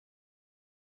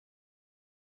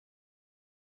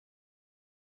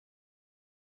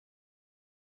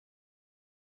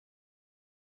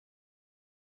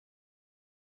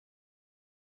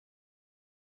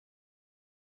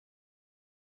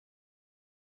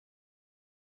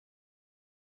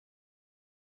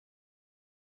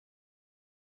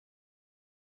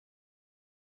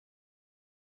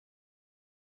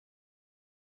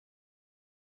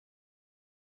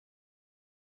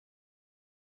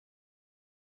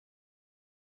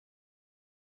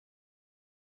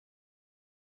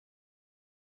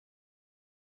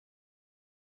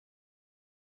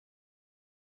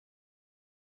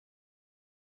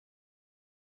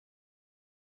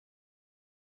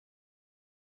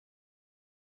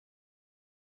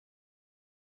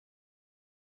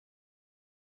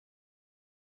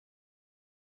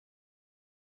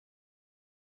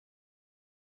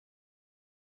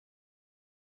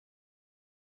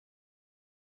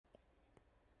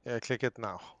Yeah, click it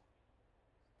now.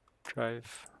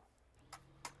 Drive.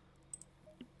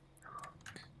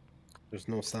 There's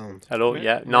no sound. Hello,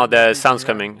 yeah. No, the sound's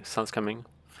coming. Sound's coming.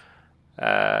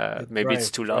 Maybe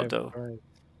it's too loud though. Drive.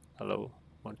 Hello.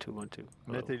 1 2 1 2.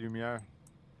 Mets tes lumières.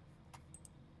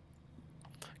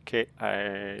 Okay,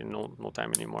 no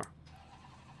time anymore.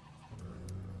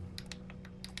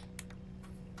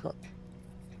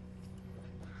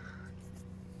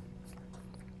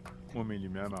 Moi, mes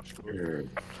lumières marchent pas.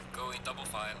 Going double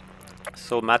file.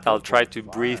 So Matt, I'll try to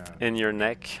breathe in your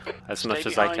neck as much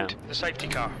as I can. The safety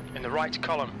car in the right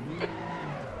column.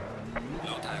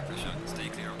 Low tire pressure. Stay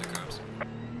clear of the curbs.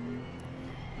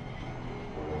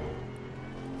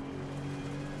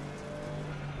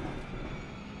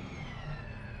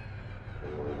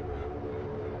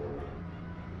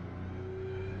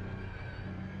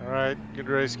 Alright, good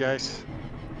race, guys.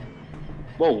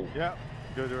 Whoa! Yeah,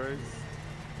 good race.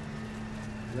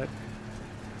 Yep.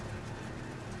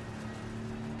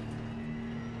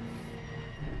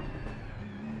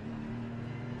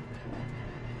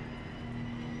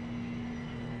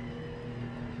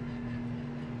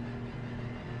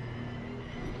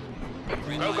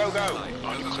 Go, go, go.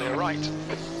 On your clear right.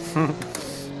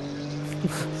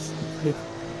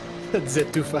 Ça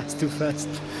disait too fast, too fast.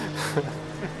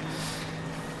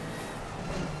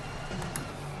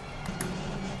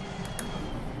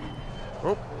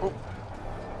 Oh, oh.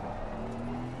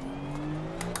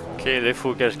 Ok, là il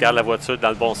faut que je garde la voiture dans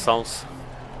le bon sens.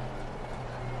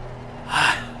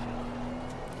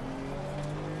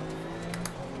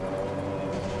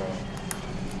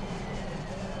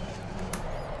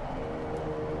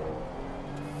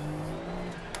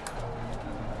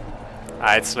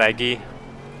 It's laggy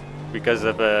because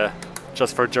of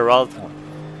just for Gerald.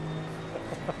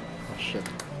 Oh shit.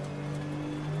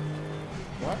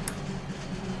 What?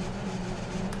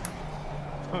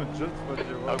 Just for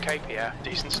Gerald. Okay, Pierre.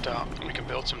 Decent start. We can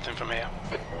build something from here.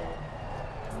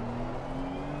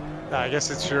 I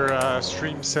guess it's your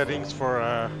stream settings for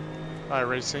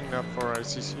iRacing, not for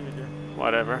ICC again.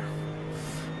 Whatever.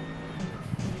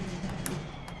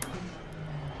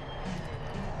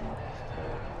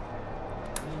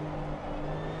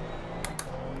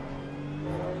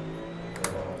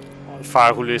 On va le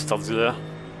faire rouler cet ordi-là.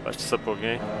 Je dis ça pour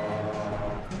rien.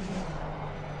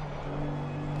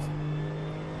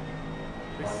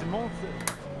 Et Simon,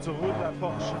 tu roules la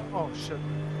Porsche. Oh shit.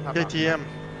 KTM.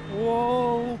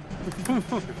 Wow!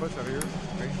 C'est pas sérieux?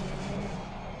 Oui.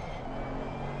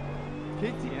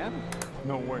 KTM?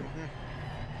 No way.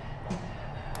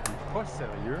 Pas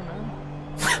sérieux, man?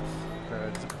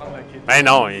 T'aurais dû prendre la KTM. Ben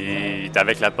non, il est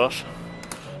avec la Porsche.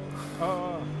 Ah!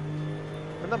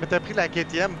 Non, mais t'as pris la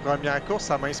KTM première course,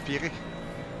 ça m'a inspiré.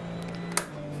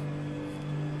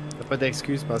 T'as pas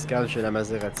d'excuse, Pascal, j'ai la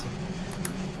Maserati.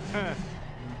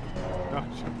 Non,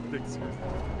 j'ai pas d'excuses.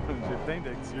 J'ai plein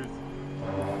d'excuses.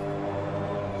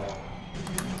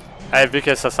 Hey, vu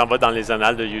que ça s'en va dans les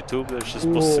annales de YouTube, là, juste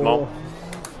pour Simon,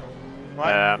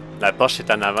 Ouais, la Porsche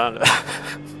est en avant. Là.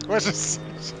 ouais, je sais.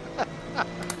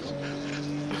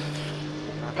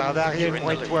 J'entendais à rien de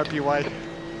moins de toi, PY.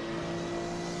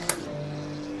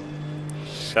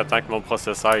 J'attends que mon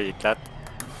processeur il éclate.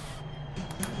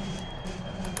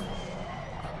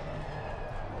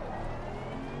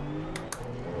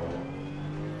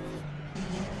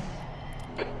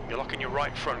 You're locking your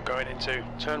right front going into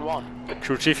turn 1.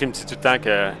 Crew Chief il me dit tout le temps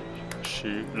que je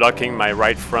suis locking my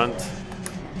right front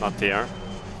dans T1.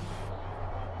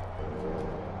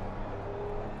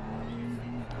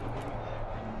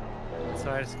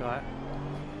 Sorry, Scott.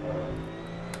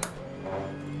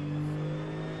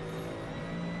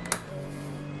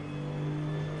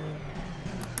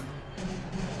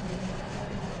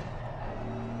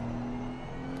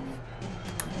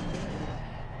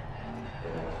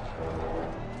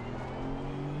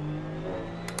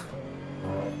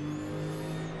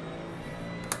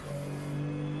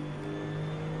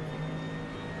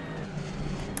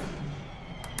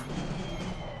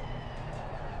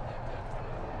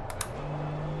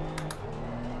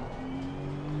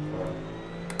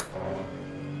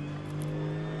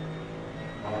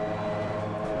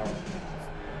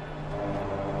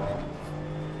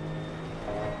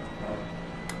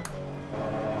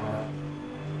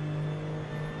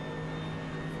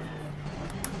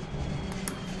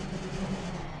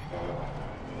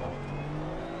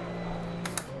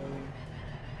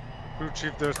 Crew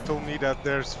Chief just told me that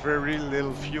there's very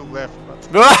little fuel left, but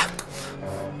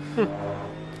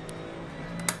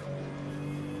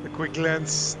the quick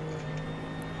lens,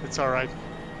 it's alright.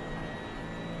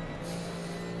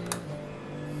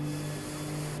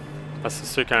 Ah, c'est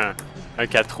sûr qu'un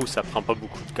 4 roues ça prend pas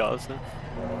beaucoup de gaz. Là.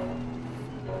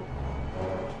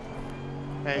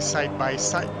 Un side by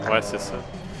side. Ouais, c'est ça.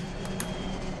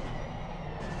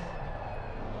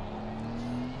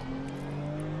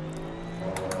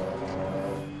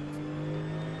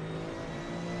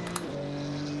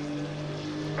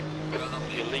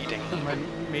 You're leading. Am I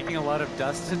making a lot of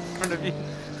dust in front of you?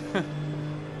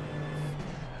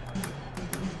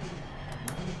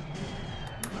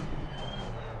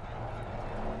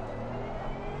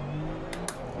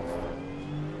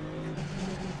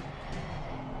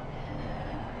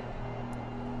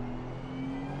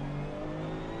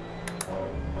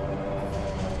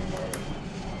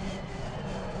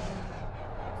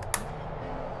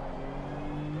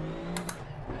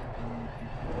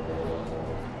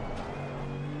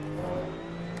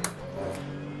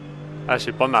 Ah,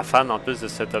 j'ai pas ma fan en plus de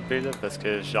setuper là parce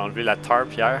que j'ai enlevé la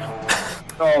tarp hier.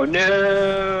 Oh no!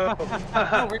 Where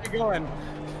are you going?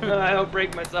 I don't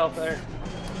break myself there.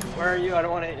 Where are you? I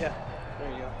don't want to hit you.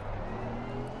 There you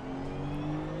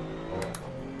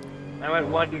go. I went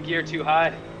one gear too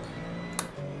high.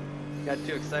 Got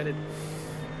too excited.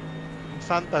 Une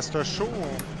fan parce que t'as chaud.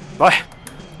 Ouais!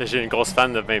 J'ai une grosse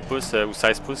fan de 20 pouces ou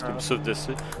 16 pouces qui me souffle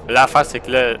dessus. Là, l'affaire, c'est que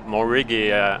là, mon rig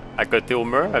est à côté au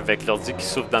mur avec l'ordi qui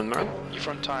souffle dans le mur. Your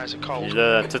front tires are Puis cold.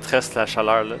 là, tout reste la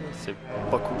chaleur là. C'est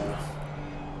pas cool.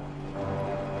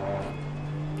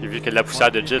 Puis vu qu'il y a de la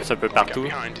poussière de gyps un peu partout,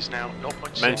 Gap behind is now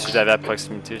 0.6. même si je l'avais à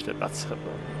proximité, je ne le partirais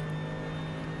pas.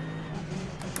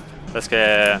 Parce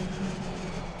que. Il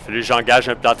fallu que j'engage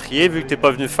un plâtrier vu que t'es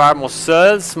pas venu faire mon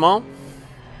sol, Simon.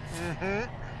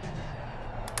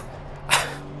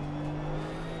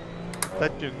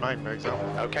 Peut-être qu'une même, par exemple.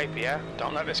 Okay, Pierre,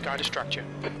 don't let this guy distract you.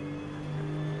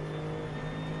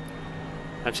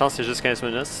 Une chance, c'est juste 15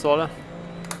 minutes, cette histoire-là.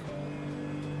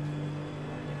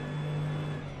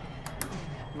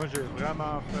 Moi, j'ai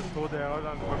vraiment fait trop d'erreurs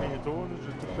dans le premier tour.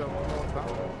 J'ai tout perdu mon temps.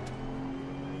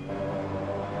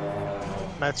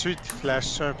 Mathieu, il te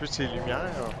flash un peu ses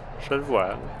lumières. Je le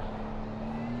vois.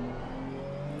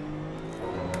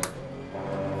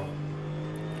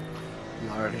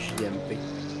 L'heure JMP.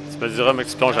 Tu me diras, mec,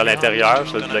 tu plonges à l'intérieur,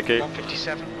 je vais te bloquer. 157.34.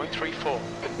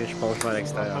 Ok, je pense que je vais à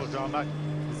l'extérieur. Pour Jean-Marc.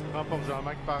 Il se prend pour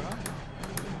Jean-Marc Parent.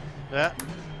 Yeah.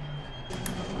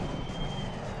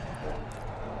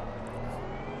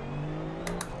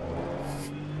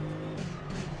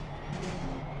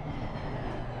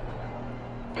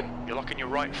 You're locking your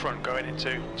right front going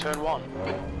into turn 1.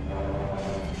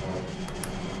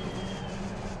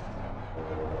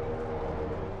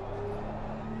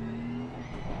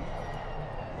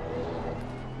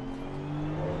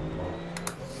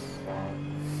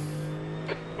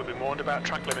 We'll be warned about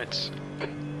track limits.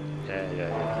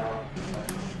 Yeah.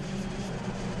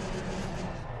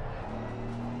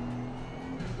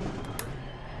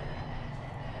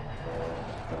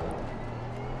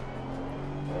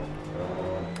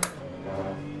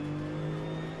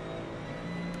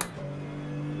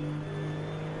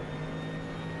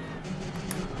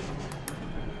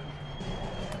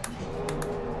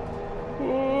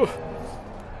 Ouh.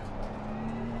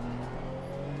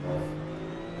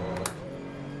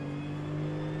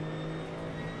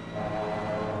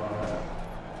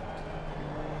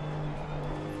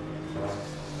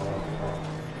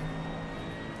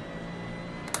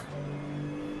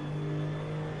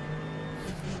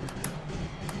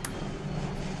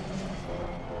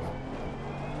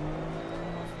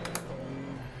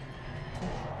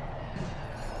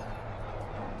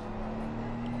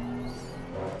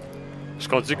 Je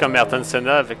conduis comme Ayrton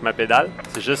Senna avec ma pédale.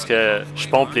 C'est juste que je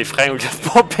pompe les freins au lieu de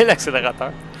pomper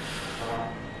l'accélérateur.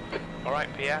 Alright,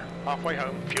 Pierre, halfway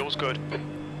home, fuel's good.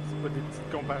 C'est pas des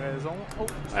petites comparaisons. Oh,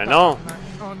 Ben non,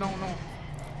 oh non, non.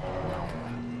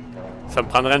 ça me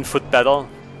prendrait une foot paddle.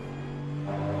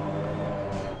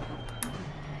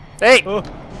 Hey! Oh!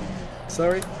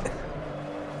 Sorry.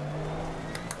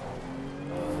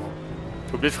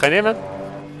 T'as oublié de freiner, man?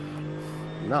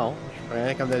 Non, je fais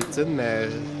rien comme d'habitude, mais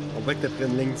on voit que t'as pris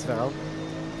une ligne différente.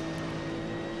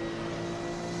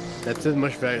 D'habitude, moi,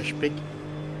 je pique.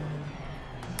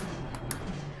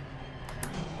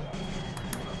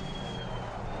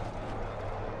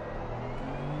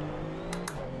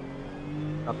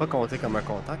 Ça n'a pas compté comme un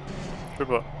contact. Je sais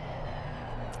pas.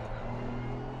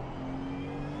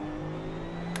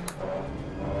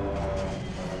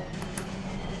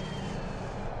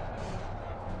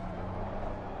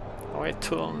 Ouais,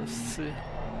 tourne ici.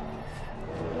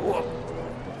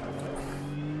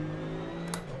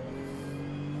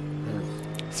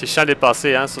 C'est chiant de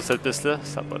dépasser hein, sur cette piste-là,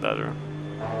 ça n'a pas d'allure.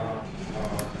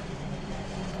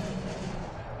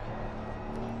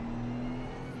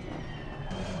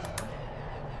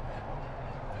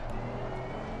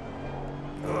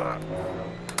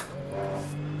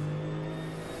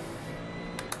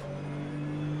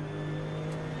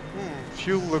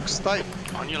 fuel looks tight.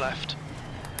 On your left.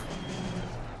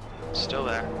 Still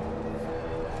there.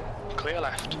 Clear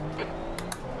left.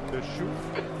 The chute.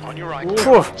 On your right. Oof.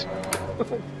 Clear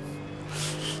right.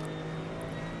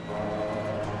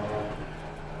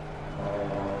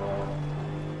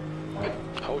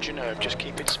 Hold your nerve, just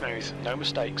keep it smooth. No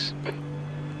mistakes.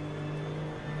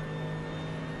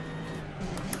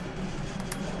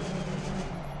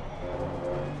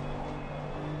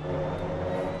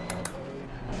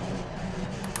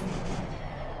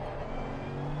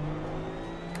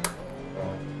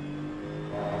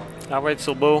 Ah ouais,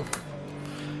 turbo.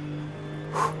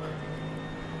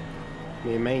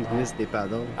 Mes mains glissent des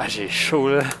paddles. Ah, j'ai chaud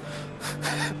là.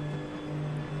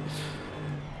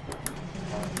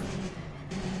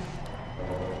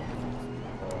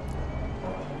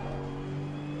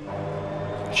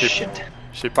 Shit.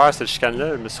 J'ai peur cette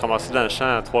chicane-là. Je me suis ramassé dans le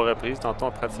champ à 3 reprises tantôt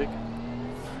en pratique.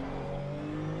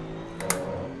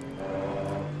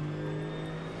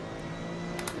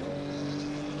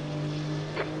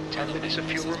 Minutes of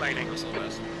fuel remaining.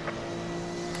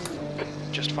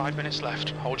 Just 5 minutes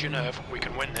left. Hold your nerve. We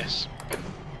can win this.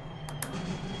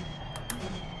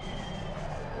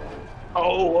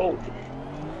 Oh,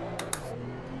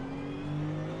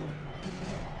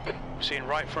 Seeing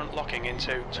right front locking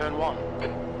into turn 1.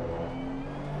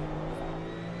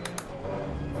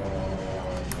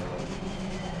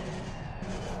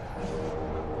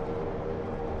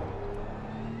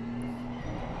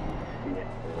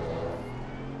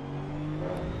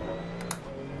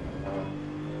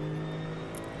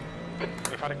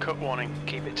 We've had a cut warning.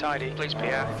 Keep it tidy, please,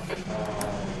 Pierre.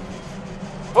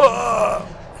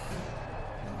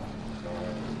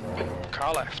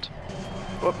 Car left.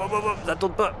 Ça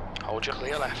tourne pas. Hold your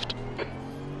clear left.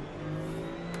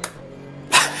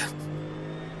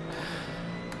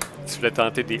 Tu voulais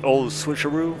tenter des old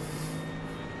switcheroo?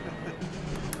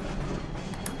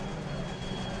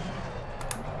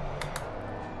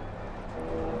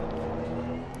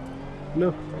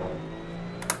 No.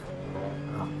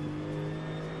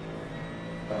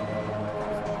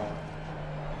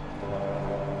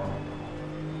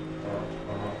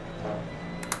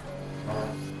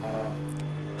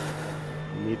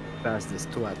 Need to pass this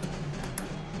twat.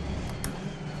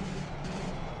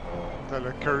 T'as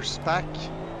le curse pack.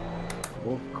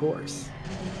 Of course.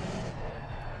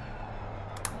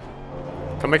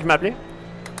 Comment il m'appelait?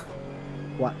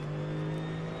 What?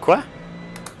 Quoi?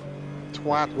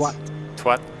 Twat. What?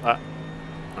 Twat. Ah.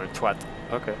 Un twat.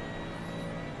 Ok.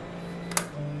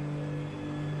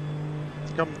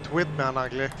 C'est comme tweet, mais en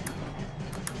anglais.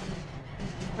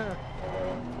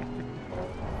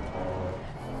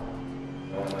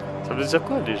 Ça veut dire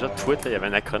quoi déjà? Twit, là, il y avait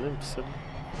un acronyme pis ça.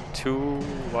 Two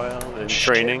while in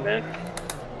shit, training. man.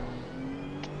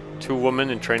 Two women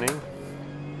in training.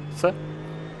 Ça?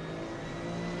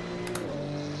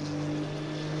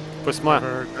 Pousse-moi.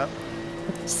 Never heard that.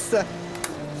 Ça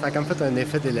a comme fait un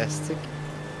effet d'élastique.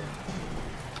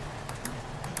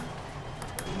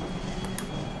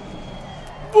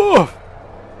 Oh!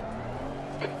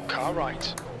 Car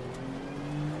right.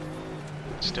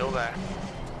 Still there.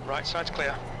 Right side's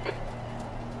clear.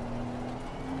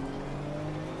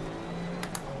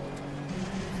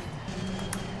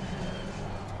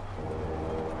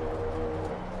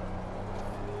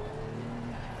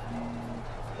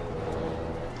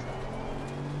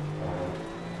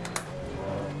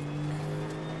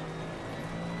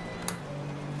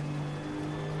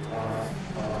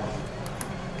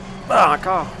 Ah,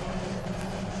 encore!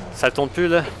 Ça tourne plus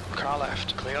là. Car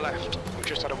left, clear left. We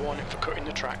just had a warning for cutting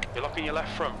the track. You're locking your left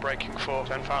front, braking for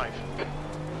 10-5.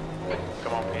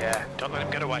 Come on, Pierre. Don't let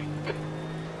him get away.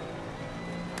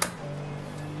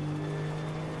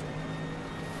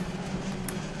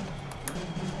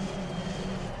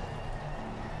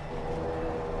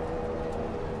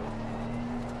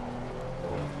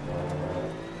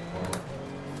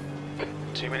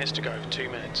 Two minutes to go, 2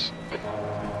 minutes.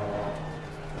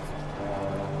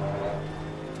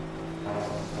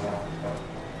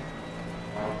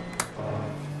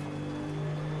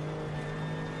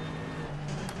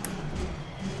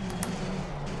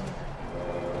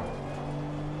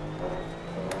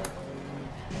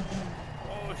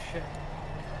 Oh shit.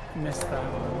 Missed that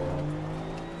one.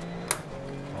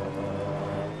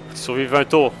 Survivre un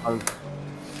tour.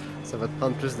 Ça va te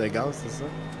prendre plus de gaz, c'est ça?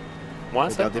 Moi,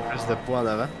 ça? Garder plus de poids en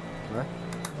avant. Ouais.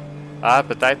 Ah,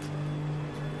 peut-être.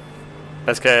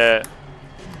 Parce que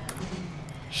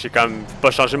j'ai comme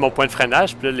pas changé mon point de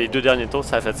freinage, puis là, les 2 derniers tours,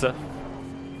 ça a fait ça.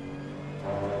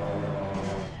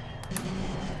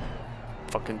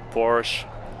 Fucking Porsche.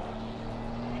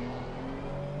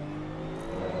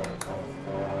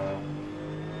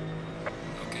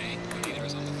 Okay, we need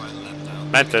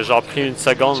Man, t'as genre pris une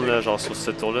seconde, là, genre sur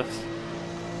ce tour-là.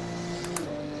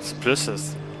 C'est plus, ça.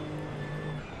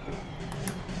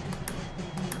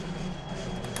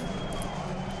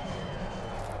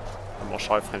 Mon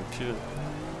char, il freine plus,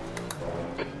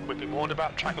 là. We've been warned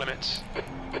about track limits.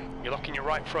 You're locking your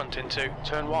right front into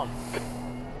turn 1.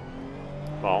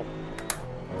 Bon.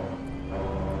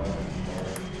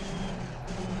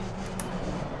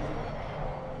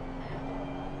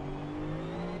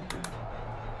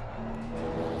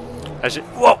 Ah, j'ai...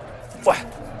 Wow! Ouais!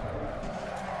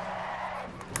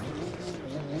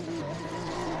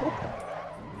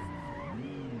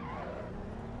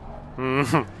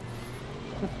 Mhm.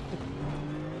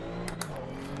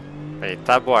 Ben,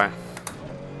 tabouin.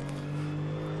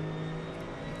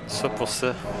 Ça pour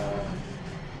ça.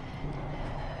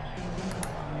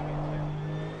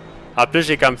 En plus,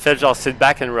 j'ai comme fait genre sit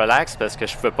back and relax parce que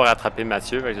je pouvais pas rattraper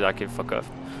Mathieu. Fait que j'ai dit, ok, fuck off.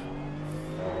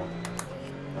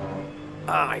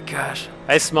 Oh my gosh.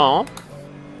 Hey Simon,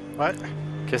 Ouais.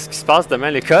 qu'est-ce qui se passe demain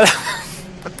à l'école?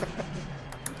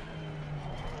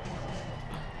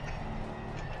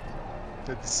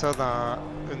 Je te dis ça dans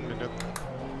une minute.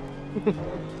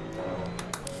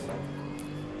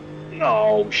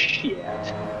 Oh shit.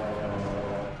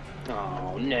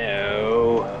 Oh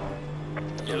no.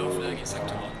 Yellow flag in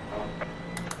sector 1.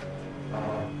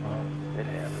 It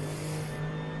happened.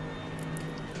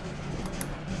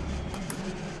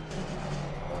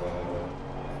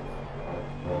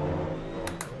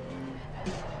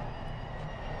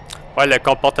 Ouais, le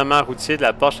comportement routier de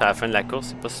la Porsche à la fin de la course,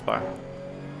 c'est pas super.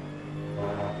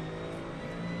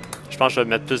 Je pense que je vais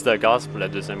mettre plus de gaz pour la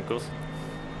deuxième course.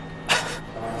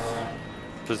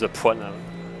 Plus de poids dans le...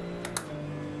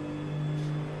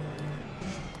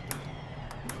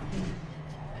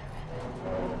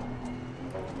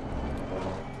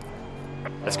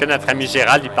 Est-ce que notre ami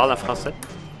Gerald, il parle en français?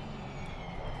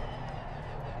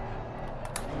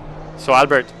 So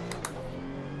Albert,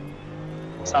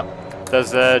 What's up?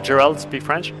 does Gerald speak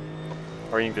French?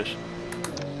 Or English?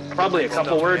 Probably a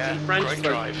couple done, words yeah. in French, Great but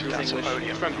drive. he's That's a English. podium.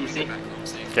 He's from BC.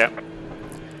 Okay.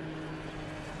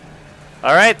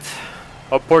 Alright.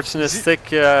 Opportunist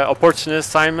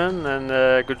Simon,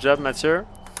 and good job, Mathieu.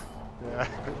 Yeah.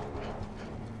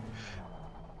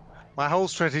 My whole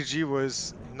strategy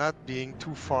was not being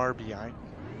too far behind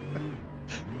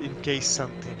in case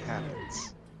something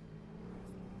happens.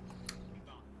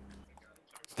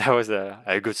 That was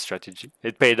a good strategy.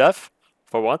 It paid off,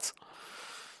 for once.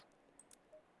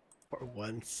 For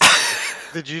once.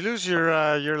 Did you lose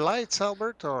your lights,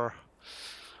 Albert, or?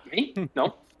 Me?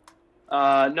 No.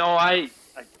 No, I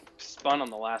spun on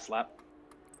the last lap.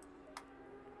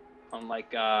 On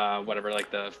like whatever, like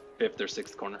the 5th or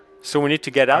 6th corner. So we need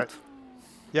to get out? Right.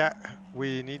 Yeah,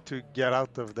 we need to get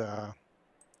out of the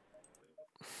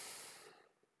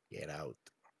Get out.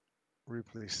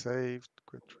 replay saved,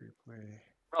 quit replay.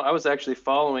 Oh, I was actually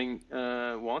following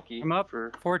Wonky. I'm up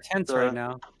for 4/10 the- right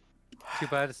now. Too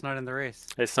bad it's not in the race.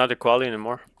 It's not a quality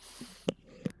anymore.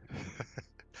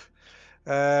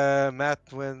 Matt,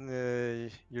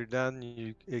 when you're done,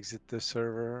 you exit the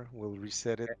server. We'll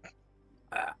reset it.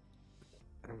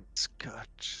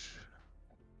 Scotch.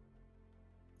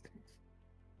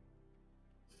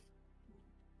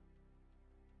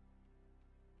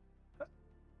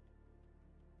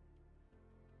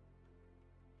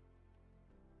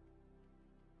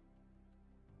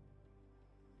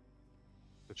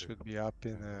 It should be up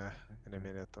in a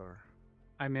minute or.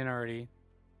 I'm in already.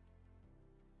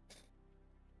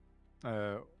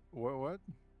 What?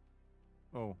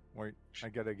 Oh, wait. I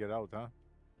gotta get out, huh?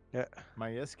 Yeah.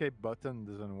 My escape button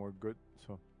doesn't work good,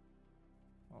 so.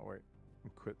 Oh, wait.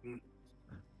 Quit.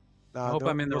 I hope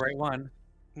I'm in the right one.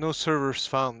 No servers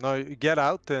found. No, you get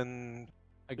out and.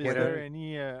 I Is get there it.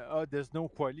 any? Oh, there's no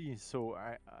quali, so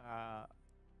I.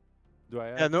 Do I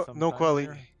have Yeah, no, some no time quality.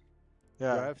 here? Do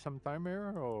I Yeah, have some time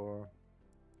here, or?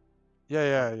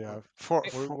 yeah.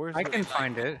 Where's I the- can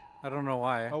find it. I don't know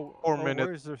why. Oh, 4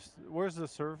 minutes. Where's the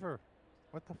server?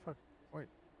 What the fuck? Wait.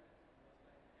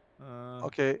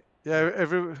 Okay. Yeah,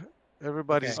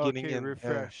 everybody's Okay. getting Okay, in.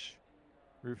 refresh.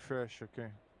 Refresh. Okay.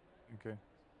 Okay.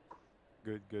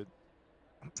 Good.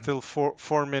 Still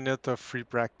 4 minutes of free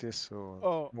practice, so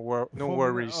Oh, no 4 minutes.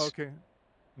 worries. Okay.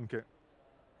 Okay.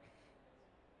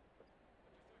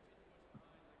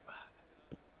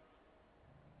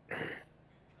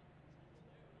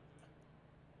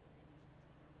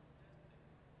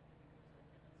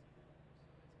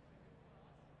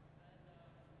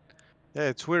 Yeah,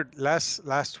 it's weird.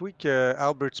 Last week,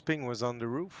 Albert's ping was on the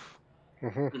roof,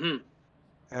 hmm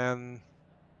and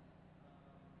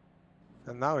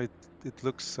now it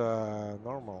looks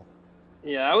normal.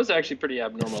 Yeah, I was actually pretty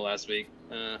abnormal last week.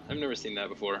 I've never seen that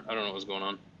before. I don't know what's going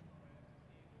on.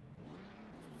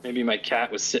 Maybe my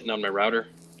cat was sitting on my router.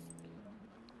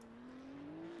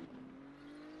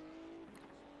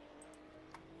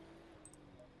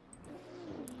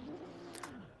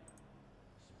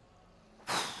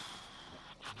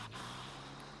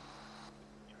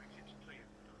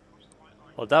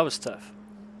 Well, that was tough.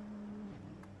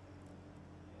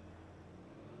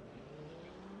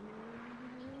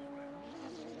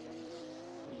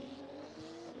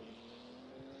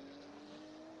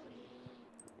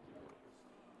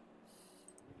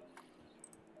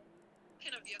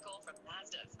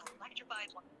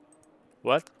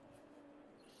 What?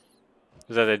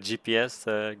 Is that a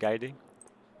GPS guiding?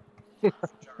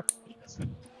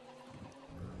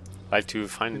 Like to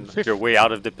find your way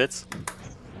out of the pits?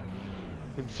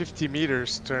 In 50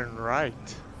 meters, turn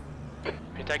right.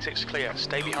 Pit exit's clear.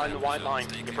 Stay behind the white line.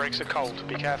 Your brakes are cold.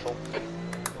 Be careful.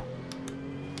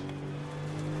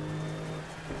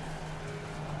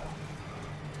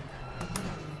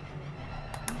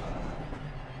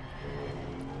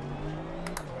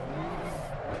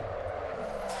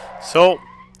 So,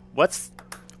 what's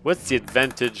the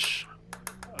advantage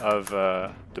of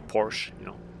the Porsche? You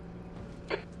know.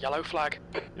 Yellow flag.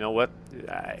 You know what?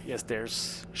 I guess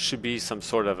there's should be some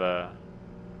sort of a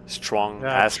strong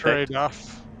Yeah, aspect.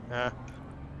 trade-off. Yeah.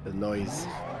 The noise.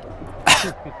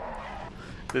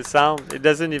 The sound, it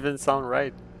doesn't even sound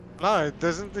right. No, it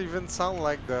doesn't even sound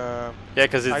like the... Yeah,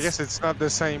 because it's... I guess it's not the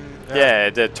same... Yeah,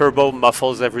 the turbo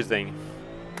muffles everything.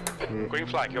 Green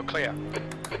flag, you're clear.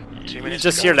 2 You minutes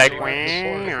just to hear go. like...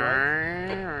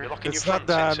 You're locking It's your not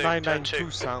fronts the into turn 992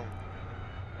 2. sound.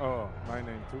 Oh,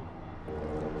 992.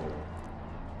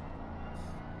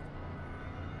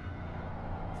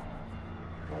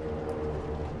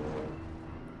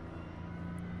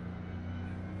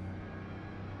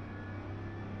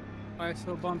 Why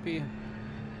so bumpy?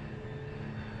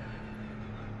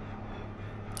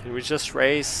 Can we just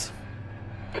race?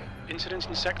 Incident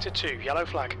in sector 2, yellow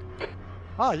flag.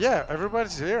 Ah, yeah,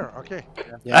 everybody's here. Okay.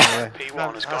 Yeah,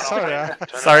 P1 has gone off. sorry,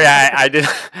 Turn Sorry, around. I did.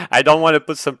 I don't want to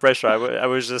put some pressure. I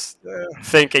was just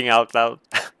thinking out loud.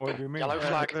 What do you mean? Yellow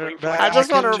flag, green The flag. I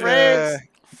just want to race.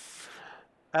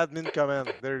 Admin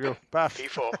command. There you go. Paf.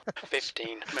 P4,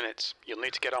 15 minutes. You'll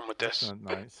need to get on with That's this. not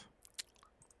nice.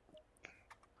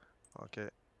 Okay.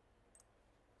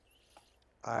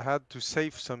 I had to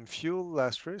save some fuel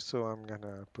last race, so I'm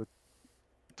gonna put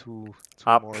two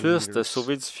more Plus de liters.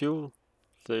 sauver du fuel.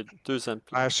 C'est 2 ans de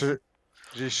Ah, plus.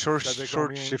 j'ai short T'avais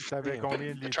shifté. t'avais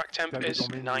combien de The litres? track temp T'avais is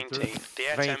combien de 90. litres? The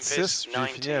air temp 26, is j'ai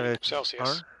fini 19 avec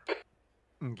Celsius.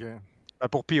 1. Ok. Ben,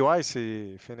 pour PY,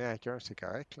 c'est fini avec 1, c'est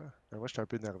correct. Là. Mais moi, j'étais un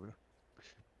peu nerveux.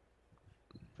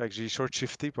 Fait que j'ai short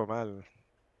shifté pas mal.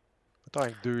 Attends,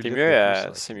 avec 2 C'est litres mieux, de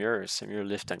plus. c'est mieux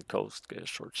lift and coast que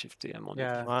short shifter à mon avis.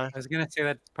 Yeah, Ouais. I was gonna say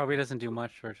that probably doesn't do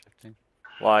much for shifting.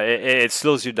 Well, it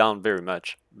slows you down very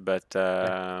much, but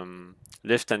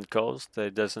lift and coast,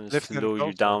 it doesn't Lift and slow you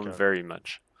coast, down okay. very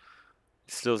much.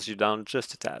 It slows you down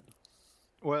just a tad.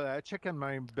 Well, I checked on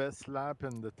my best lap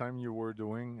and the time you were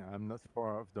doing. I'm not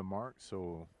far off the mark,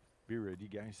 so be ready,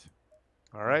 guys.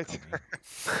 All right.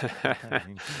 I'm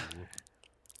coming.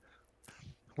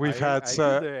 We've had...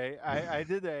 I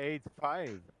did the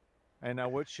 8.5, and I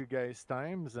watch you guys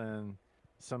times, and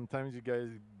sometimes you guys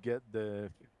get the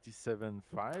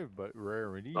 57.5, but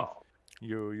rarely.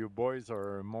 You boys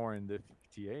are more in the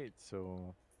 58,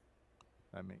 so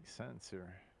that makes sense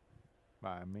here.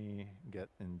 I may get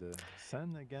in the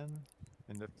sun again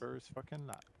in the first fucking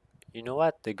lap. You know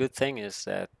what? The good thing is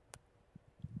that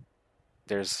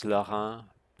there's Laurent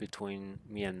between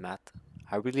me and Matt.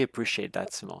 I really appreciate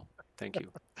that, Simon. Thank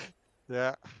you.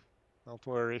 Yeah, don't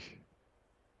worry.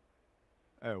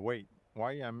 Wait,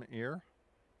 why I'm here?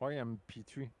 Why I'm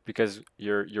P3? Because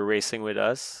you're racing with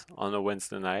us on a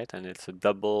Wednesday night, and it's a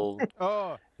double.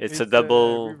 Oh, it's a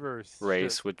double reverse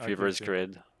race shit. with Okay, reverse okay.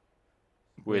 grid.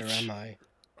 Where Which am I?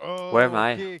 Oh, Where am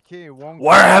I? Okay,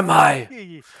 Where am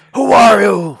I? Who are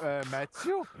you?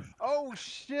 Mathieu? Oh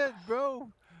shit, bro!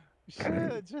 Shit,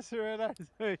 I just realized.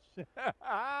 Okay,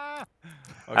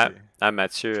 I'm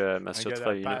Mathieu, I Mathieu gotta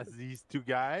Troy, you know. pass these two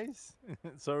guys.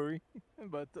 Sorry,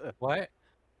 but What?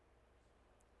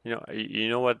 You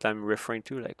know what I'm referring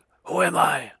to? Like, who am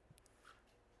I?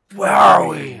 Where are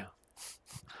we?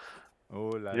 oh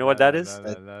la. You know what that is?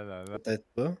 Peut-être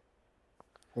pas.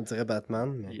 On dirait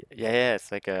Batman, mais... Yeah, it's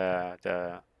like there's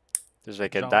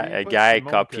like J'en reviens a pas, guy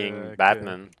Simon, copying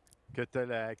Batman. Que t'as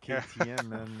la KTM,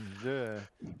 man. Là,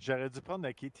 j'aurais dû prendre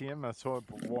la KTM à soir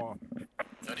pour voir.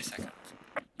 30 seconds.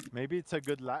 Maybe it's a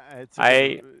good.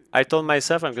 I told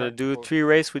myself I'm gonna track do for- 3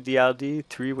 races with the Audi,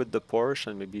 3 with the Porsche,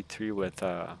 and maybe 3 with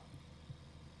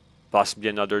possibly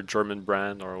another German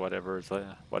brand or whatever's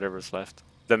left.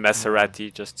 The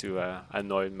Maserati, just to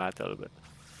annoy Matt a little bit.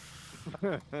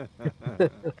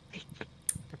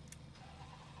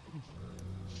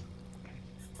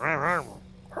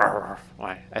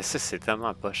 Ouais, ça c'est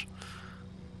tellement poche.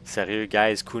 Sérieux,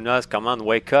 guys, Kunos, come on,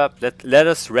 wake up. Let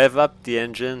us rev up the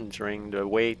engine during the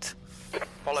wait.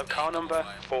 Follow car number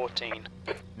 14.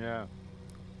 Yeah.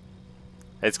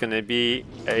 It's gonna be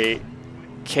a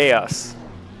chaos.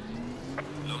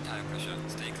 Low tire pressure.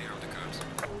 Stay clear of the curves.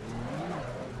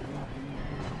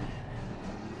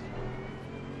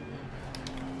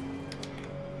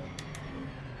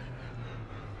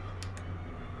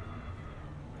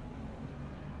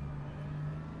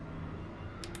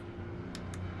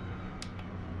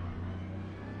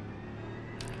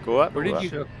 Go up. Where go did up. you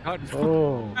go? God,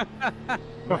 Oh,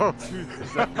 Oh,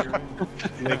 putain.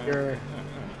 liquor.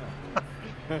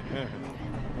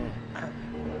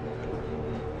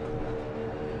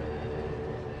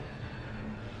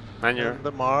 Man, you're... And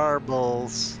the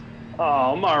marbles.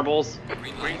 Oh, marbles.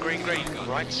 Green, green, green.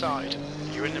 Right side.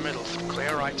 You in the middle.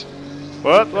 Clear right.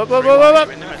 What? Green right,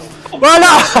 you in the middle.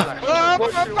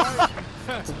 Voilà!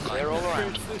 Clear all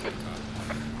around.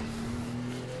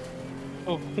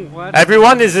 oh, what?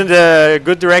 Everyone is in the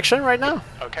good direction right now?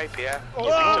 Okay, Pierre. You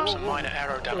picked up some minor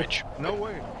aero damage. No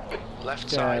way. Left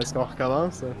side. Est-ce qu'on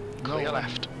recommence? Ça? Clear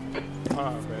left.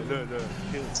 Ah, ben là.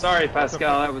 Sorry,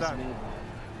 Pascal, that was me.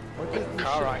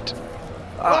 Car right.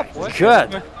 Oh,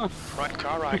 good. Right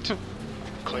car right.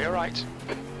 Clear right.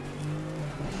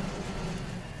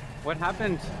 What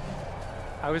happened?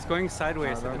 I was going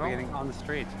sideways I at don't the know. beginning on the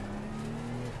straight.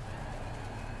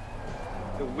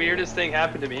 The weirdest thing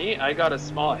happened to me. I got a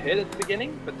small hit at the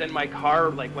beginning, but then my car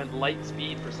like went light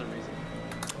speed for some reason.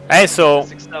 Hey, so...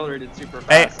 Just accelerated super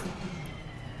Hey. fast.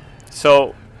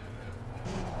 So...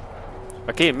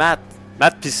 Ok, Matt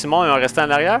pis Simon, ils ont resté en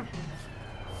arrière?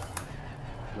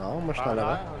 Non, moi je suis en Ah,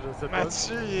 avant. je sais pas.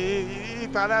 Mathieu, il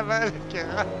est en avant, le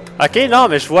cran. Ok, non,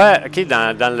 mais je vois... Ok,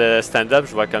 dans le stand-up,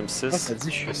 je vois comme Ah, 6. ça dit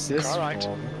je suis 6. Alright.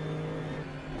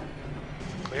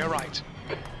 Clear right.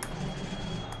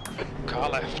 Car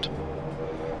left.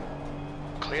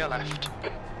 Clear left.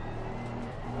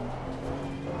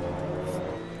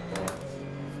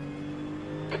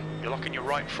 You're locking your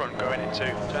right front going into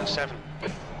turn 7.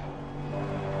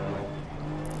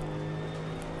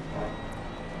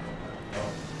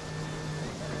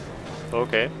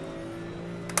 Ok.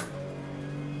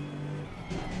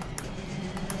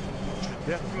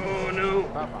 Oh no!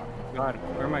 God,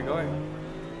 where am I going?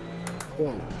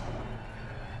 Oh.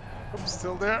 I'm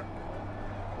still there.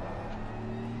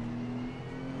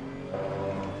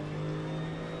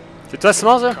 C'est toi,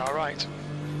 Simon, ça? Car right.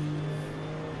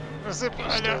 Je sais pas,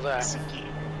 Still là. there. C'est qui?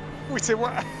 Oui, c'est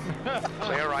moi.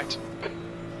 Clear right.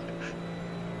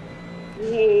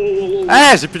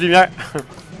 Ah, j'ai plus de lumière.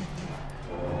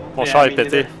 Mon Yeah, char I est mean,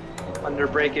 pété. Under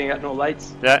braking, got no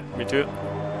lights. Yeah, me too.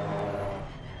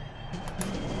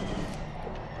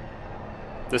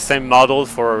 The same model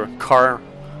for car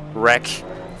wreck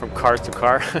from car to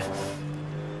car.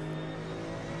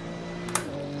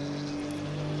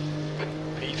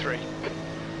 P3.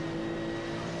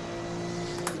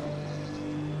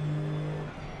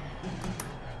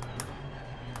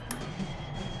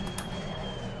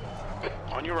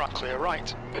 On your right, clear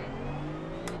right.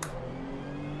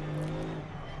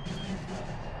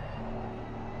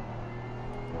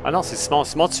 Ah non, c'est Simon.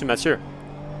 Simon, tu suis Mathieu.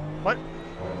 Ouais.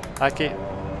 Ah, ok. Je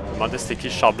me demandais c'était qui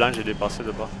le char blanc, j'ai dépassé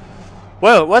de bas.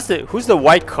 Well, who's the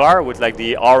white car with like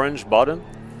the orange button?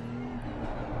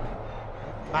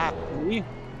 Matt. Me?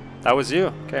 That was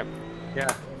you. Okay. Yeah.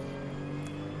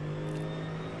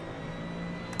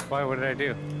 Why? What did I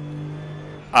do?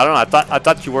 I don't know. I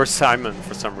thought you were Simon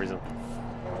for some reason.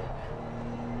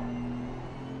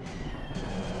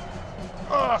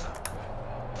 Ugh.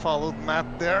 Followed Matt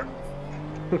there.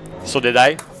 So did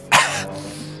I.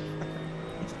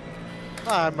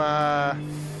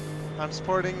 I'm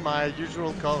sporting my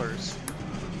usual colors.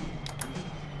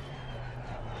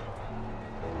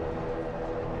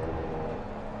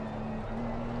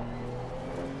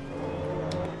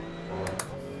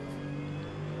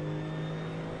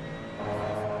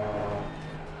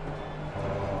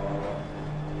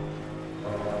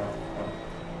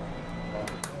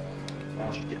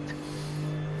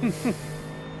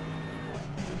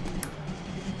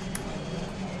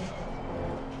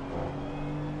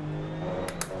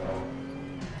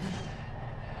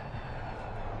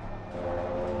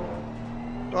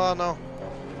 Oh no.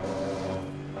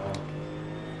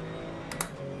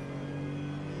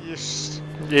 Ish.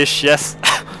 Ish, yes.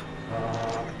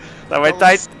 Ça va être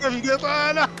tight.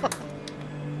 Ah, non!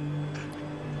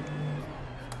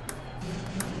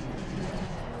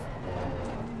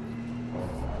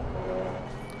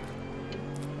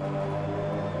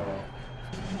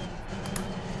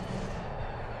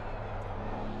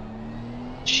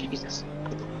 Jesus.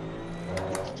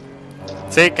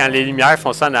 Tu sais, quand les lumières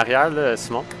font ça en arrière, là,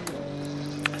 Simon,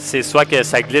 c'est soit que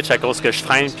ça glitch à cause que je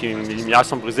freine puis mes lumières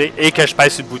sont brisées et que je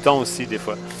pèse sur le bouton aussi des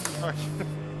fois.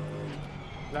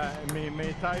 Mes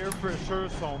tire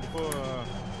pressures sont pas.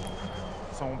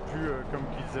 Sont plus comme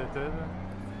qu'ils étaient, là.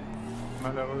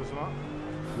 Malheureusement.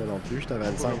 Moi non plus, j'étais à On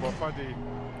 25. va faire des.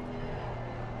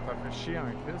 Ça fait chier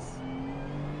en Chris.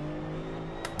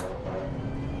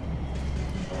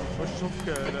 Moi, je trouve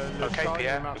que le Okay, char,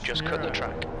 Pierre, il marche we've just mieux cut the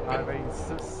track. à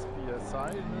 26 PSI,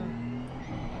 là.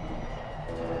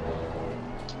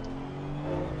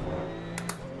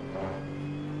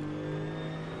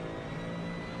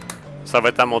 Ça va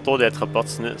être à mon tour d'être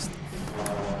opportuniste.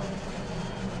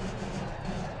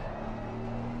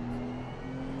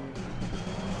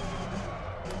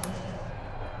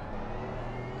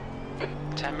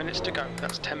 Ten minutes to go.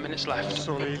 That's 10 minutes left.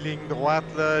 Sur les lignes droites,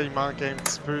 là, il manque un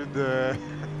petit peu de...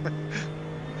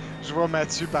 Je vois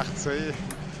Mathieu partir.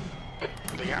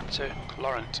 The gap to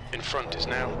Laurent in front is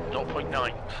now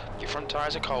 0.9. Your front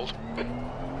tyres are cold.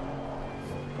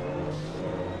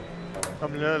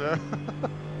 Comme là, là.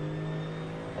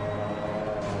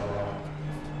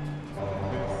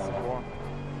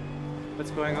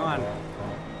 What's going on?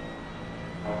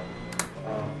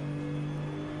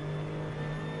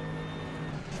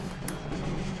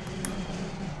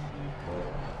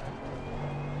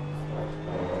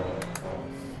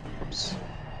 Oups.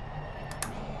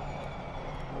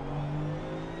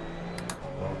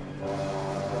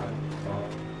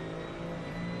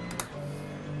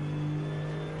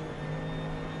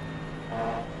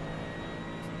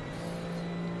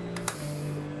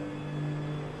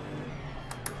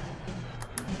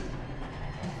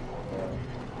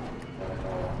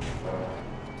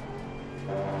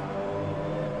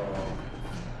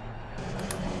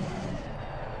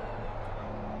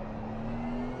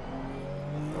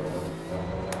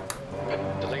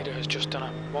 The leader has just done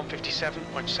a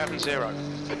 157.70.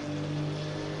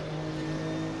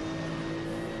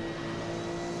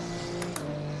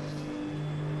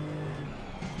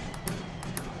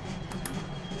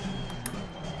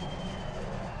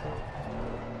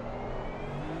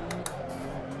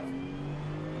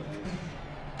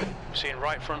 We're seeing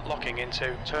right front locking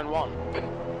into turn 1.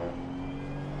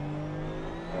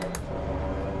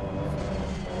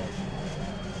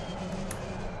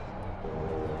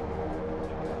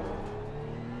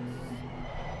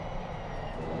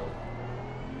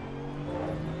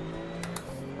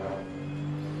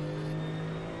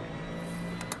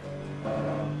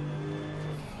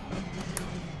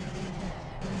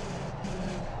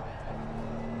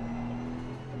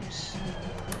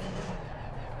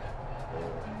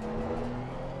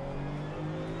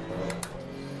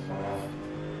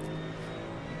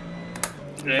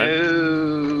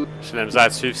 J'ai la misère à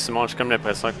suivre Simon, j'ai comme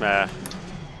l'impression que ma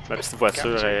petite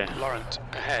voiture est Laurent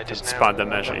ahead un is petit now peu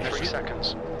endommagée. 3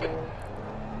 seconds.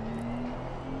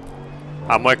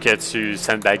 À moins que tu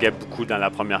sandbaguais beaucoup dans la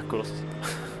première course.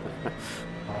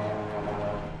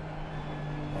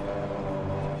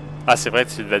 Ah, c'est vrai,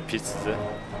 tu levais le pied, tu disais.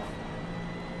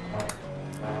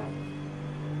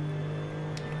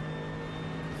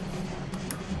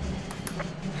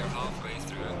 You're halfway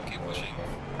through. Keep pushing.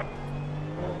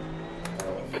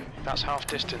 That's half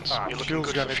distance. Ah, You're looking fuel's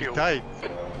good for gonna be fuel. tight.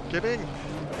 Kidding?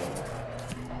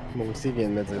 Moi aussi, il vient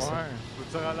de me dire ça. Ouais.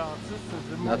 Peux-tu ralentir,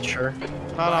 c'est Not sure. Non,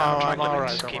 non, Track I'm alright,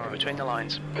 limits, I'm keep it alright. between the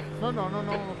lines. Non, non, non,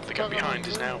 non. The gap behind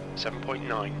is now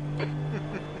 7.9.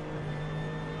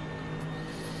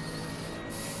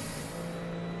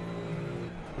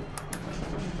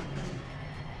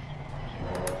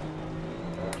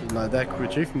 J'ai demandé à Crew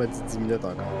Chief, il m'a dit 10 minutes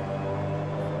encore.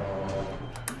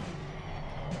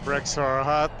 Brakes are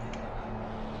hot.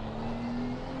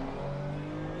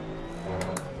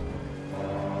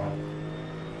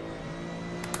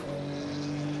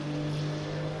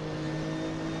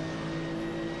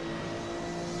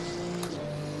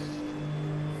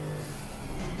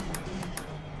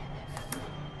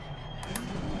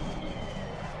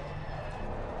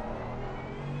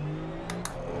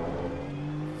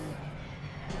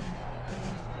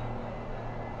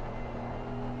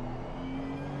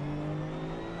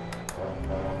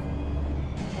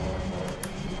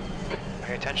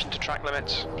 Pay attention to track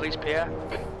limits, please, Pierre.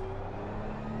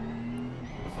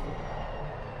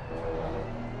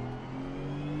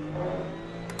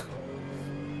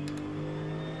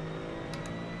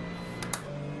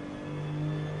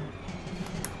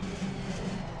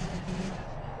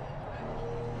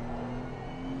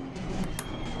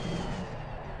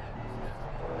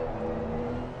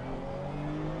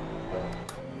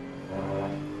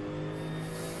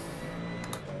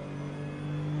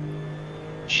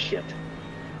 shit.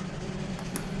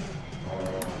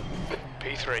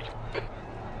 P3.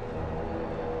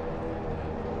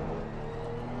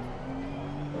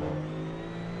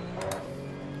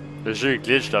 Le jeu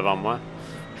glitch devant moi.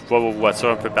 Je vois vos voitures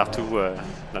un peu partout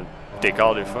dans le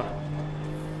décor des fois.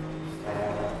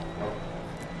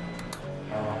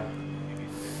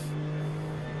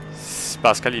 Si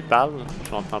Pascal il parle,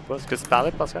 je l'entends pas. Est-ce que tu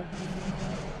parlais, Pascal?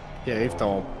 Pierre-Yves,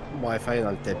 ton Wi-Fi est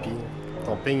dans le tapis.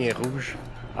 Ton ping est rouge.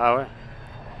 Ah ouais?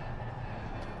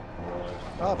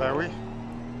 Ah, ben oui.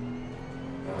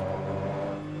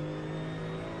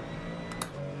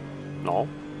 Non.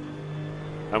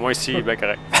 À moi ici, il est bien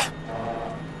correct.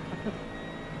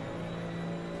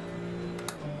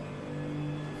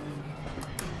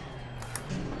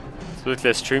 C'est sûr que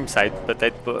le stream, ça aide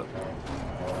peut-être pas.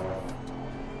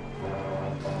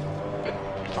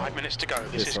 5 minutes to go.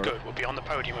 This Yes, is sir. good. We'll be on the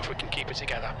podium if we can keep it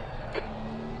together.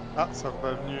 Ah, ça est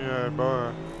revenu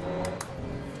bas.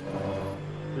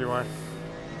 Et ouais.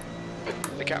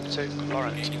 The gap to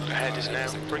Laurent ahead is now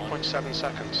 3.7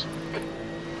 seconds.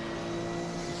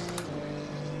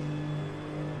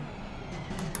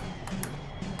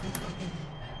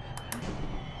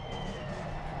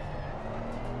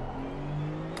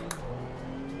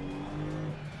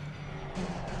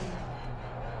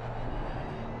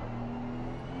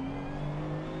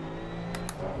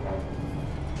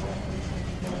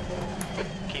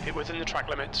 Keep it within the track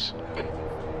limits.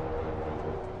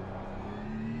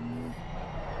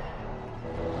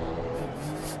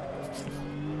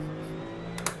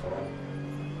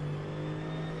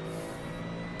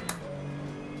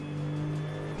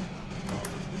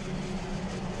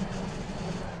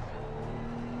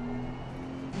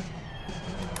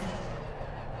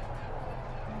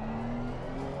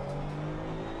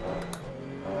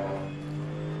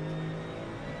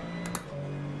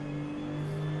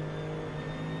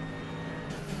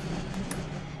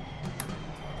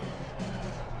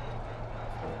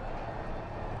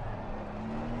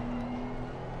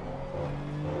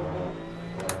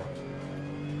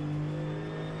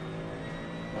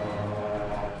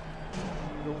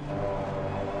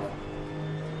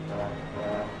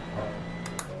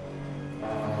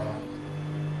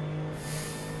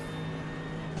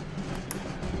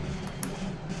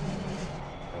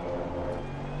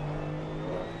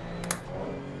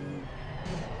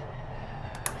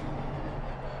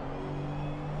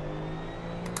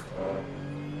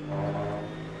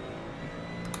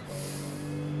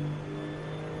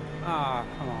 Ah,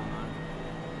 come on.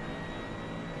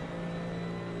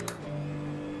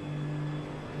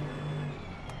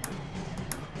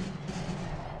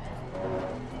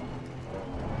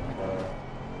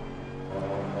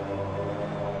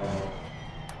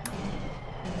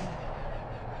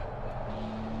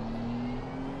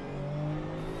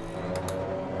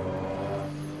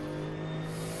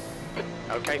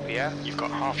 Okay, Pierre, you've got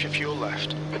half your fuel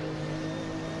left.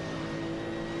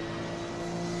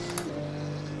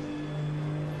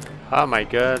 Oh my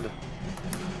god.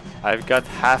 I've got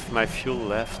half my fuel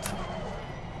left.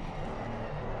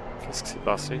 Qu'est-ce qui s'est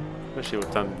passé? Pourquoi j'ai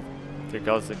autant de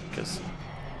gaz que ça?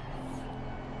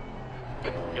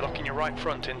 You're locking your right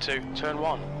front into turn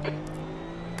 1.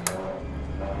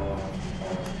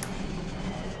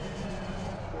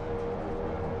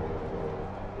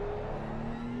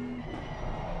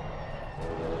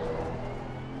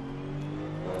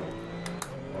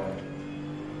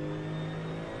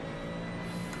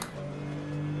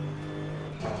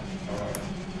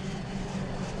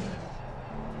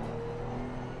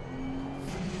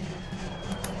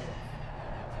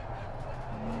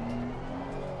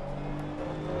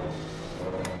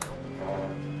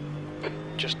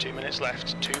 Just 2 minutes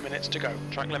left, 2 minutes to go.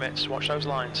 Track limits, watch those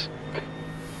lines.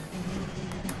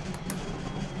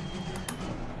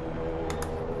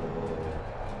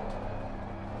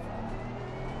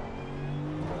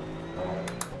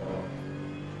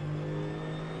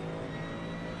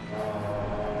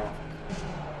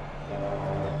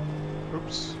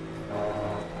 Oops.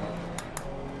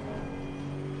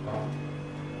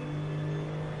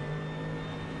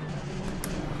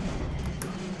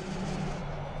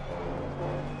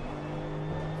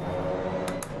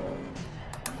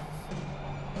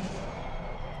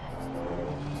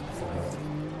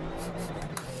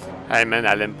 Hey man,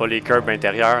 elle aime pas les curbs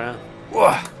intérieurs, hein?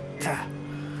 Ouah!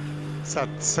 Ça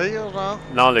te tire, genre?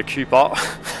 Non, le cul part.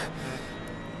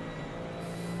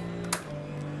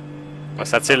 Ouais,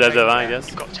 ça tire le Okay, devant, I Pierre, guess.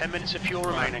 You've got 10 minutes of fuel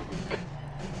remaining.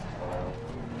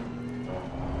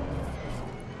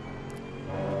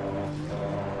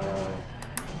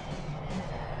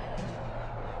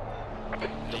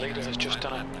 The leader has just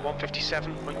done a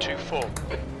 157.24.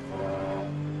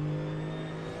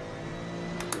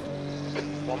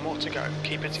 One more to go.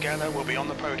 Keep it together, we'll be on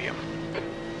the podium.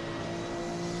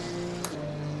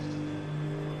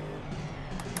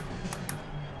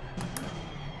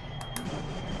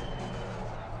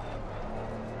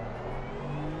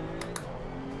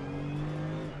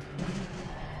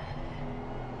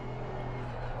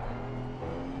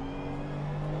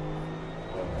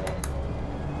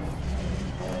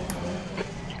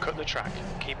 You cut the track.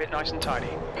 Keep it nice and tidy.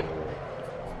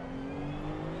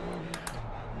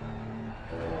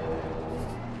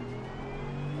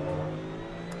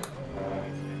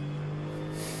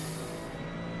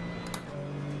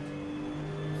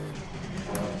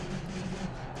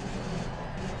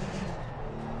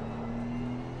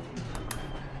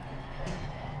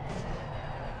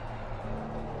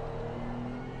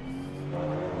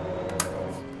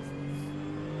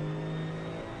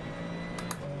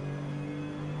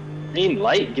 Green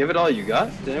light, give it all you got.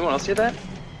 Did anyone else hear that?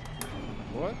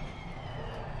 What?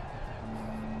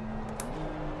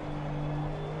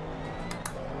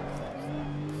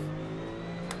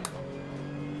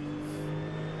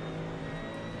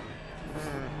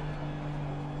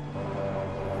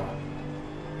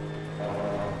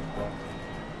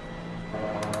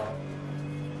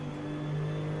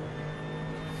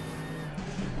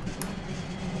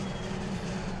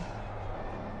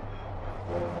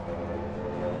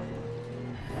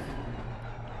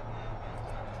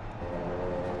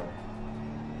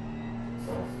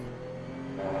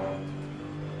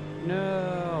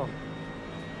 No.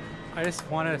 I just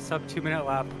wanted a sub 2-minute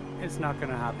lap. It's not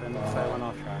gonna happen, so I went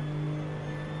off track.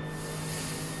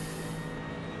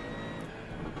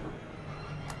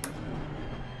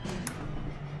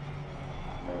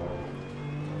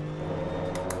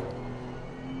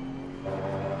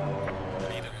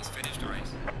 Leader has finished the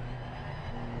race.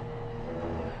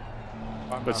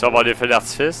 Peux-tu avoir des feux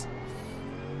d'artifice?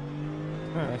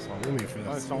 Ouais, ils sont où mes feux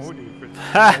Ah, ils sont où d'artifice? les feux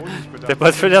Ah! ils sont où les feux T'as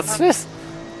pas de feux d'artifice?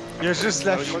 Il y a juste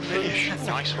la Finish.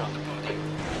 Nice one.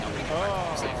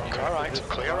 Oh, Alright,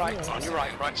 clear right. On your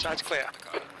right. Right side's clear.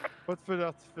 pas de feu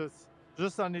d'artifice.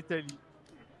 Juste en Italie.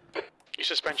 Your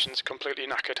suspension's completely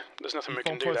knackered. There's nothing we Ils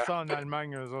can font do pas there. ça en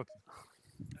Allemagne, eux autres.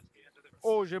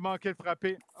 Oh, j'ai manqué de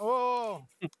frapper. Oh!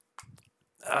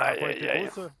 Ça a Aïe, pas aïe, été aïe.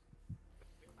 beau, ça?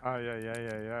 Aïe, aïe, aïe,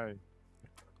 aïe, aïe.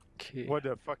 Ok. What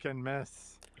a fucking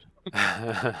mess.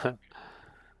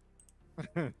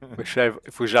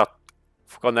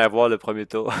 Faut qu'on aille voir le premier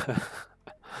tour.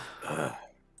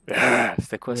 Ah,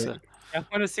 c'était quoi ça? I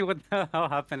want to see what the hell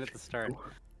happened at the start.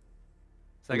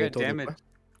 So I Premier got tour de damage quoi?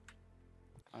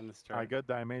 on the I start. got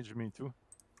damage, me too.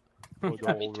 For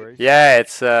the whole race. Yeah,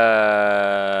 it's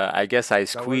I guess I was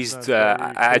squeezed not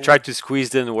very I cool. tried to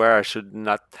squeeze in where I should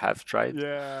not have tried.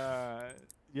 Yeah,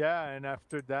 yeah, and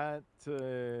after that,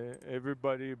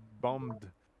 everybody bummed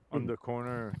on the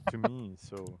corner to me,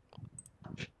 so...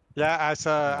 Yeah, I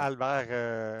saw Yeah.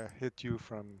 Albert hit you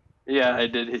from. Yeah, I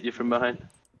did hit you from behind.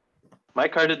 My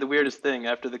car did the weirdest thing.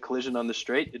 After the collision on the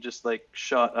straight, it just like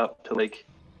shot up to like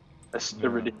a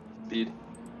ridiculous speed.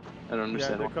 I don't Yeah,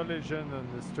 understand the why. collision on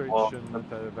the straight Well, should not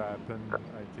have happened,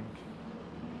 I think.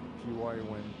 PY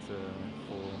went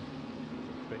for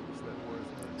things that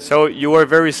was... So you were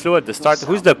very slow at the start.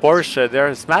 Who's the Porsche there?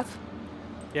 Is Matt?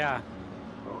 Yeah.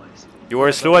 You were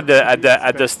Yeah, slow but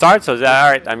at the start, so that,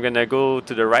 all right. I'm gonna go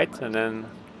to the right and then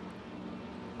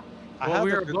I Well, had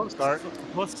we a were good both, start.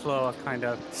 both slow, kind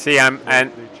of. see. I'm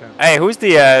and the champ. hey, who's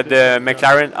the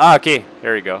McLaren? Ah, okay.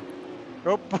 Here we go.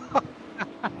 Oh,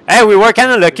 Hey, we were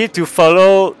kind of lucky to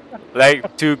follow,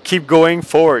 like to keep going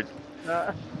forward.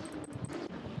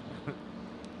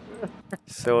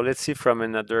 So let's see from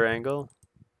another angle.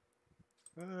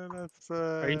 that's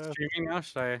Are you streaming now?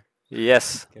 Should I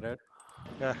Yes. get out?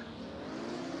 yeah.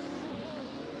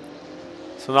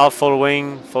 So now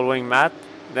following Matt.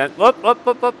 Then whoop.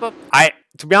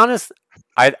 To be honest,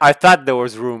 I thought there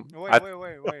was room. Wait,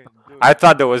 wait. I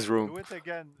thought there was room. Do it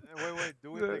again. Wait,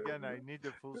 do it again. I need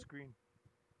the full screen.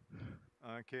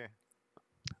 Okay.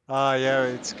 Ah, yeah,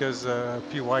 it's because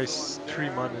PY's 3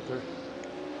 monitor.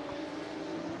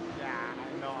 Yeah,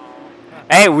 no.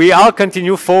 Hey, we all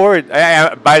continue forward.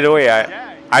 By the way,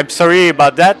 I'm sorry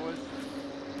about that.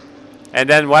 And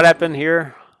then what happened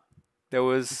here? There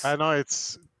was. I know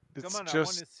it's Come on, I want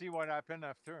just to see what happened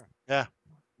after.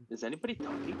 Is anybody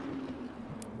talking?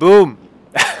 Boom.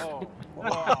 Oh,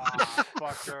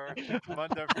 fucker.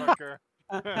 Motherfucker.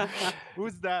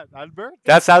 Who's that? Albert?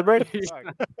 That's Albert.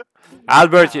 Fuck.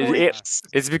 Albert, Yeah.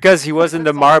 it's because he was in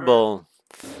the marble.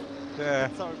 yeah.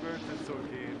 It's Albert, it's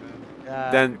okay, man.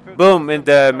 Yeah. Then If it boom was in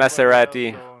the somebody else,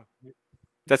 Maserati. so-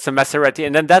 That's a Maserati.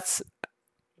 And then that's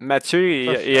Mathieu.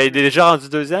 Il est déjà rendu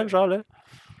deuxième, genre là.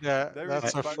 Yeah, That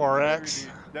that's a really- 4X.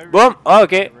 that really Boom. Oh,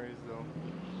 fucked okay. my race, though.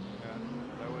 Yeah,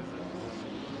 that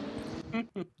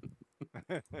was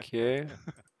it. Okay.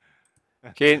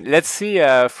 Okay, let's see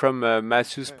from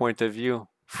Matthew's point of view,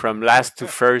 from last to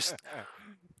first.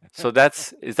 So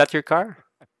is that your car?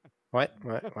 Ouais.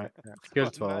 C'est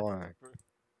cool, tu vas Last voir. super.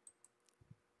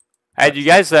 Hey, do you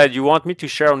guys, do you want me to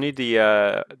share only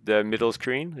the middle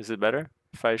screen? Is it better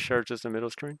if I share just the middle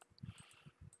screen?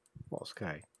 Bon, c'est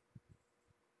correct.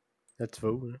 Là, tu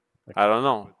vas où, là? I don't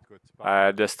know. De quoi tu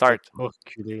parles? The start. Tu vas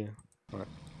reculer, là. Ouais.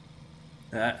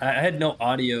 I had no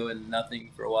audio and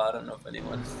nothing for a while. I don't know if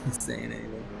anyone was saying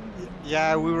anything.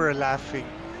 Yeah, we were laughing.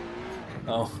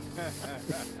 Oh,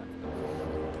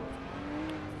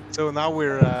 So now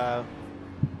we're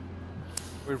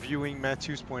viewing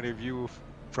Matthew's point of view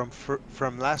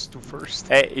from last to first.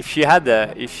 Hey, if you had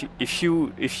if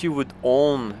you would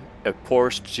own a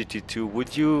Porsche GT2,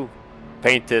 would you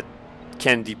paint it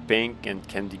candy pink and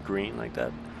candy green like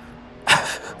that?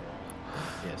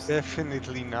 Yes.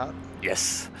 Definitely not.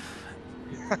 Yes.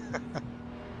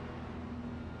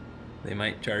 they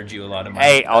might charge you a lot of money.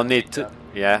 Hey, for that on est paint tout, job.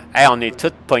 yeah. Hey, on est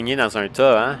tous pognés dans un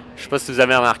tas, hein. Je sais pas si vous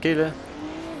avez remarqué là.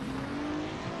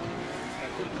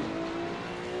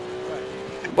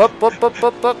 Hop.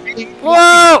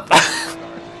 Wow!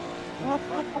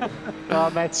 Ah,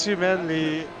 Mathieu, man,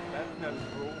 les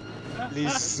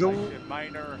That's os like a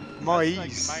minor. Moïse.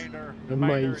 That's like The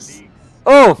minor Moïse. leagues.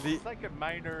 Oh! It's like a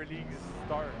minor league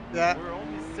start. Yeah. We're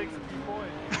only 6 people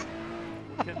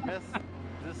and we can mess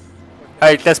this.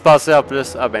 Hey, te laisse passer en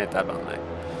plus. Ah ben tabarnak.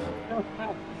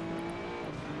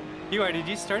 Did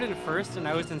you start in first and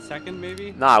I was in second,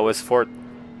 maybe? No, I was fourth.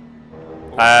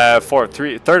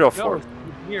 Third or No, fourth.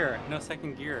 gear. No,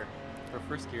 second gear. Or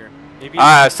first gear. Maybe.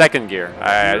 Second gear.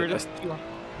 you were just too-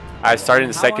 I started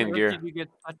in How on second earth gear. Did you get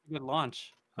such a good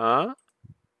launch? Huh?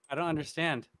 I don't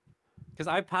understand. Because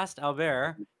I passed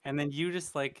Albert, and then you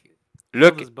just like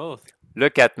Look, killed us both.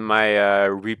 look at my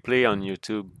replay on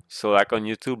YouTube. So like on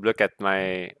YouTube, look at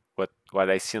my what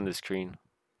I see on the screen.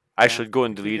 I should go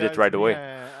and See, delete it guys, right me, away.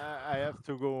 I have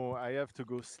to go. I have to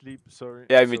go sleep. Sorry.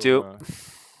 Yeah, me too.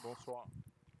 Bonsoir.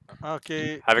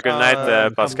 Okay. Have a good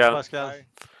night, Pascal. Pascal. Bye.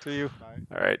 To you. Bye.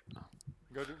 All right.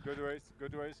 Good race.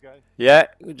 Good race, guys. Yeah,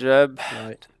 good job.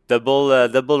 Right.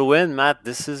 Double win, Matt.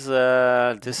 This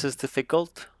is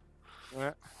difficult.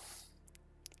 Ouais.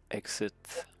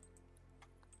 Exit.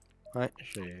 Ouais,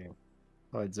 ça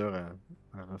va être dur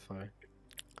à refaire.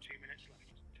 2 minutes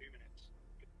left. 2 minutes.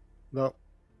 Bon,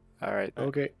 All right.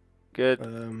 ok. Good.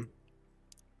 On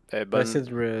Eh, va essayer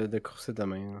de courser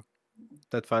demain. Là.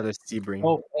 Peut-être faire le Sebring.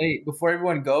 Oh, hey! Before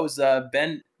everyone goes,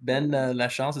 Ben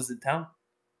Lachance is in town.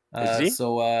 Is he?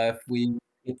 So if we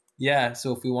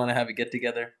want to have a get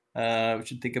together, we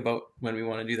should think about when we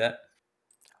want to do that.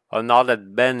 Oh, now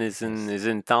that Ben is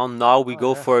in town, now we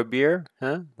go for a beer,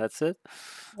 huh? That's it.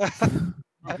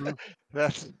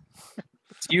 That's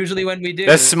It's usually when we do.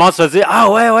 Là, Simon se va dire, ah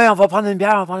ouais, on va prendre une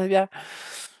bière, non,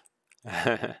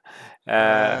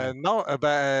 moi,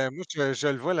 je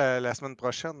le vois la semaine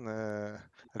prochaine.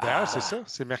 D'ailleurs, c'est ça,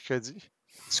 c'est mercredi.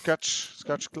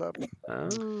 Scotch Club. Ah.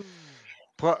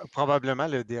 Probablement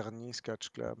le dernier Scotch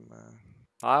Club.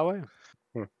 Ah ouais?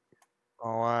 Ouais,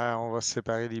 on va se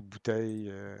séparer les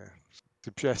bouteilles.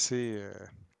 C'est plus assez.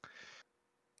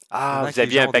 Ah, maintenant vous que les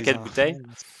aviez gens un ont paquet des de bouteilles?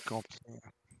 enfants, c'est compliqué.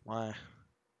 Ouais.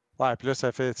 Ouais, puis là,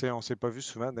 ça fait, tu sais, on s'est pas vu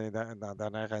souvent dans la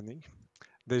dernière année.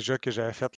 Déjà que j'avais fait